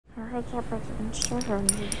Yes,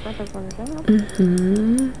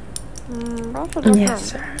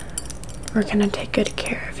 sir. We're gonna take good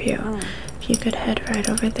care of you. If you could head right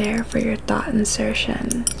over there for your thought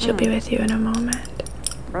insertion. She'll be with you in a moment.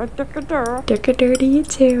 Dirk-a-dur to you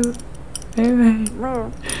too.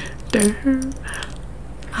 Bye-bye.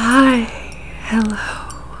 Hi. Hello.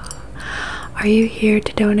 Are you here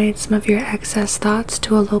to donate some of your excess thoughts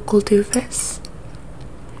to a local doofus?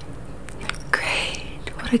 Great.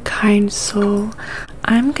 What a kind soul.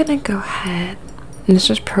 I'm gonna go ahead, and this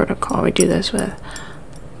is protocol. We do this with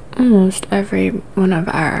almost every one of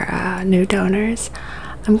our new donors.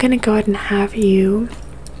 I'm gonna go ahead and have you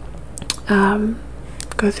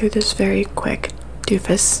go through this very quick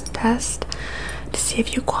doofus test to see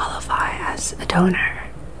if you qualify as a donor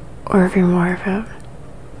or if you're more of a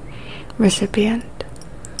recipient.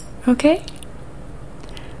 Okay?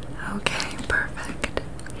 Okay, perfect.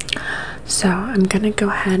 So I'm gonna go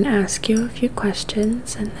ahead and ask you a few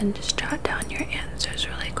questions and then just jot down your answers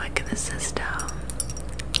really quick in the system.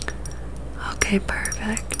 Okay,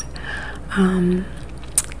 perfect.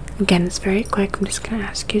 Again, it's very quick. I'm just gonna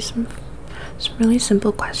ask you some really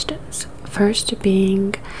simple questions. First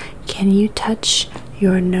being, can you touch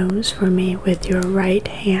your nose for me with your right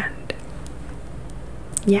hand?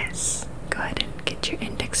 Yes. Go ahead and get your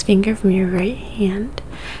index finger from your right hand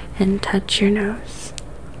and touch your nose.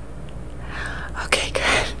 Okay,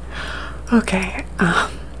 good. Okay,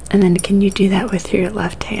 and then can you do that with your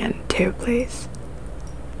left hand too, please?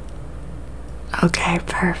 Okay,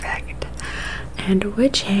 perfect. And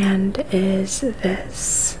which hand is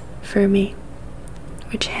this for me?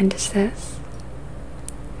 Which hand is this?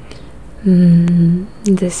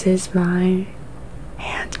 This is my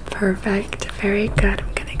hand. Perfect. Very good.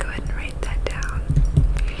 I'm gonna go ahead and write that down.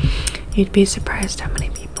 You'd be surprised how many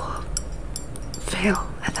people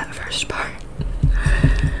fail at that first part.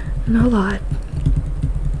 Not a lot.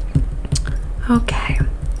 Okay.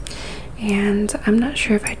 And I'm not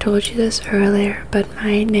sure if I told you this earlier, but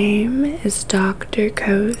my name is Dr.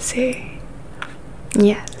 Cozy.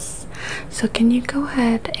 Yes. So can you go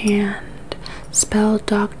ahead and spell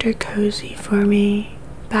Dr. Cozy for me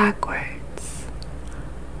backwards?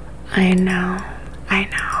 I know,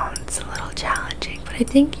 it's a little challenging, but I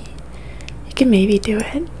think you can maybe do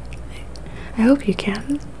it. I hope you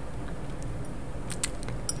can.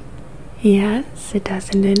 Yes, it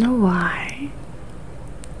doesn't end in a Y.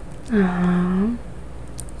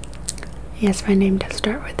 Yes, my name does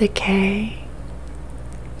start with a K.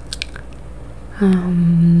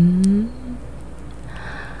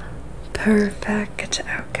 Perfect.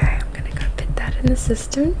 Okay, I'm gonna go fit that in the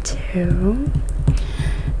system too.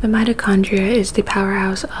 The mitochondria is the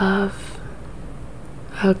powerhouse of...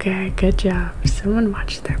 Okay, good job. Someone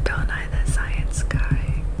watched their Bill Nye the Science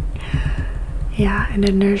Guy. Yeah, and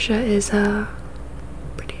inertia is a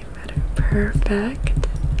pretty perfect.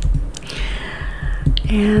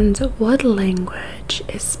 And what language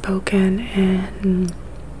is spoken in,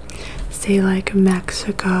 say, like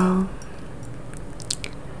Mexico?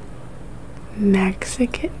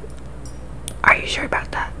 Mexican? Are you sure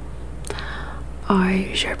about that? Are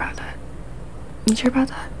you sure about that? You sure about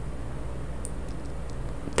that?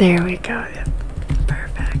 There we go. Yep.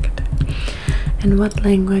 Perfect. And what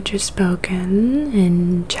language is spoken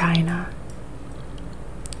in China?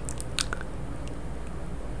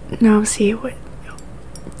 No, see,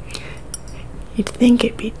 you'd think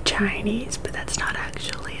it'd be Chinese, but that's not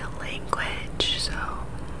actually a language, so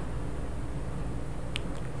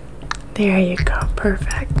there you go.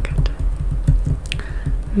 Perfect.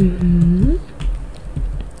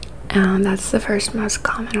 That's the first most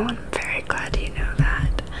common one. I'm very glad you know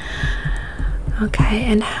that. Okay,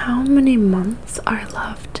 and how many months are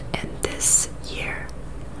left in this year?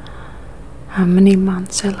 How many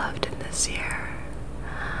months are left in this year?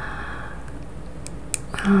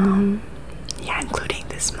 Yeah, including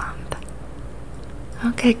this month.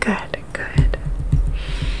 Okay, good.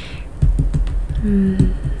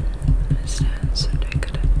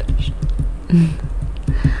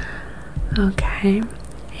 Okay,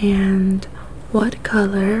 and what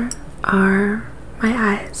color are my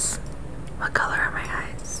eyes? What color are my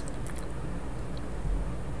eyes?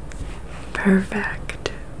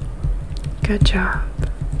 Perfect. Good job.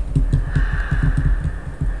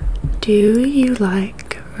 Do you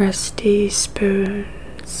like rusty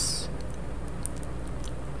spoons?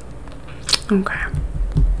 Okay.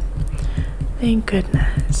 Thank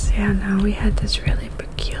goodness. Yeah, no, we had this really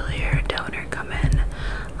peculiar donor come in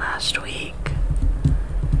last week.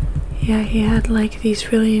 Yeah, he had like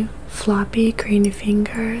these really floppy green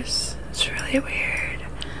fingers. It's really weird.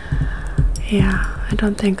 Yeah, I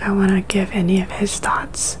don't think I want to give any of his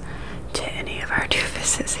thoughts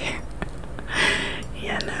Doofus is here.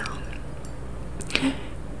 Yeah, no.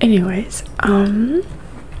 Anyways,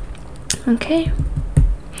 okay.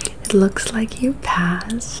 It looks like you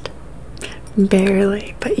passed.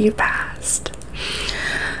 Barely, but you passed.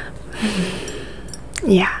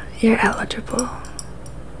 Yeah, you're eligible.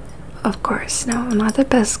 Of course, no, not the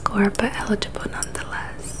best score, but eligible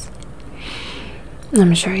nonetheless.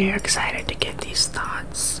 I'm sure you're excited to get these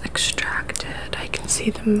thoughts extracted. I can see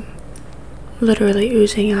them literally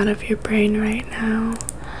oozing out of your brain right now.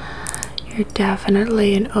 You're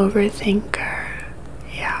definitely an overthinker.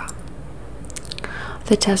 Yeah.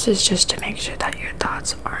 The test is just to make sure that your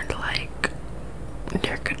thoughts aren't like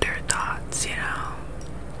dirk-a-dir thoughts, you know?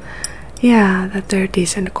 Yeah, that they're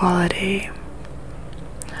decent quality.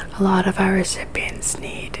 A lot of our recipients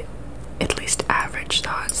need at least average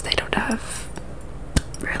thoughts. They don't have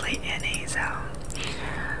really any, so.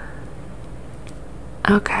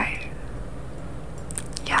 Okay.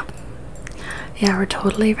 Yeah. Yeah, we're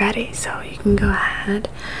totally ready, so you can go ahead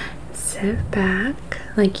and sit back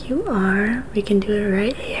like you are. We can do it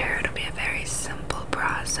right here. It'll be a very simple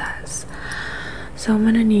process. So I'm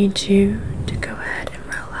gonna need you to go ahead and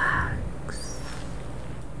relax.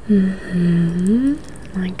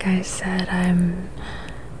 Like I said, I'm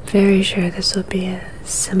very sure this will be a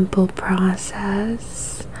simple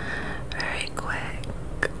process. Very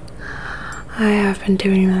quick. I have been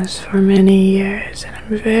doing this for many years and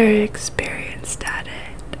I'm very experienced at it.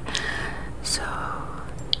 So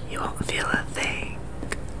you won't feel a thing.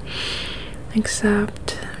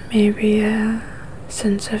 Except maybe a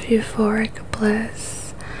sense of euphoric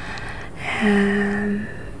bliss and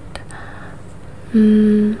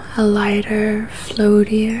a lighter,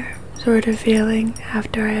 floatier sort of feeling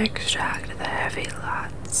after I extract the heavy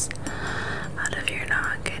thoughts out of your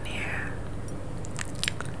noggin here.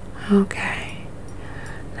 Okay,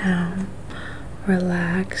 now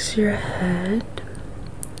relax your head,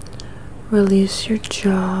 release your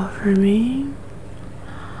jaw for me,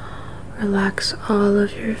 relax all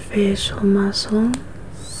of your facial muscles,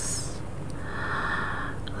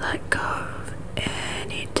 let go of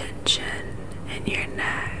any tension in your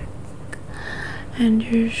neck and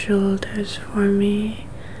your shoulders for me.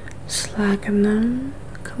 Slacken them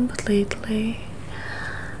completely.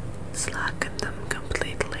 Slacken them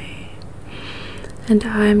completely. And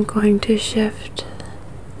I'm going to shift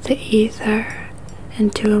the ether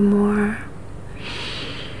into a more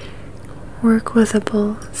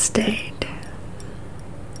work-withable state.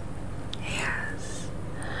 Yes.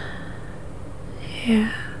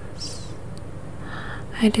 Yes.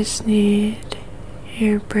 I just need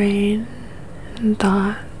your brain and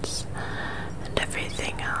thoughts and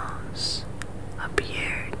everything else up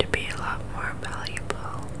here to be a lot more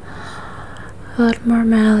malleable. A lot more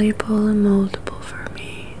malleable and moldable for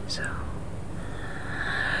me, so.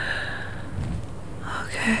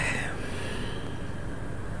 Okay.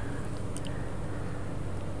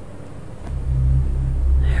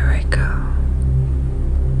 Here we go.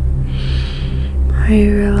 Are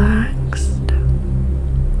you relaxed?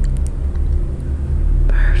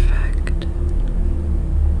 Perfect.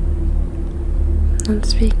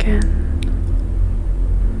 Let's begin.